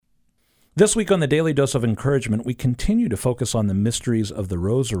This week on the Daily Dose of Encouragement, we continue to focus on the mysteries of the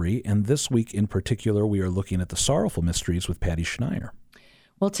Rosary, and this week in particular, we are looking at the Sorrowful Mysteries with Patty Schneier.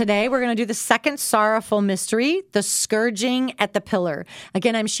 Well, today we're going to do the second sorrowful mystery, the scourging at the pillar.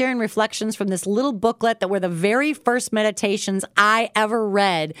 Again, I'm sharing reflections from this little booklet that were the very first meditations I ever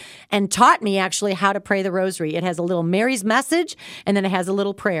read and taught me actually how to pray the Rosary. It has a little Mary's message, and then it has a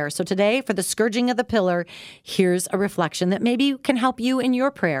little prayer. So today, for the scourging of the pillar, here's a reflection that maybe can help you in your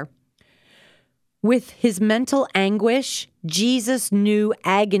prayer. With his mental anguish, Jesus knew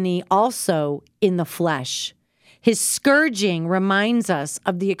agony also in the flesh. His scourging reminds us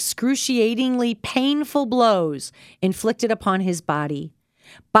of the excruciatingly painful blows inflicted upon his body.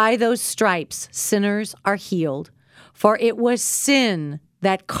 By those stripes, sinners are healed, for it was sin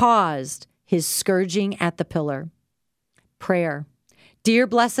that caused his scourging at the pillar. Prayer. Dear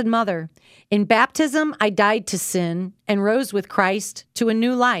Blessed Mother, in baptism I died to sin and rose with Christ to a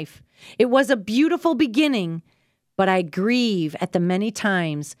new life. It was a beautiful beginning, but I grieve at the many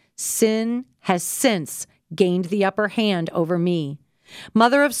times sin has since gained the upper hand over me.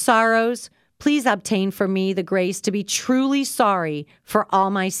 Mother of sorrows, please obtain for me the grace to be truly sorry for all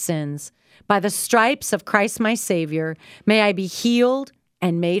my sins. By the stripes of Christ my Savior, may I be healed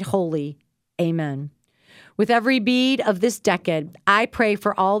and made holy. Amen. With every bead of this decade, I pray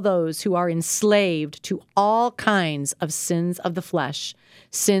for all those who are enslaved to all kinds of sins of the flesh,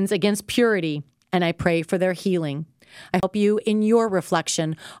 sins against purity, and I pray for their healing. I help you in your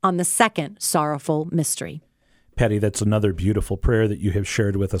reflection on the second sorrowful mystery. Patty, that's another beautiful prayer that you have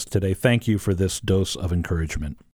shared with us today. Thank you for this dose of encouragement.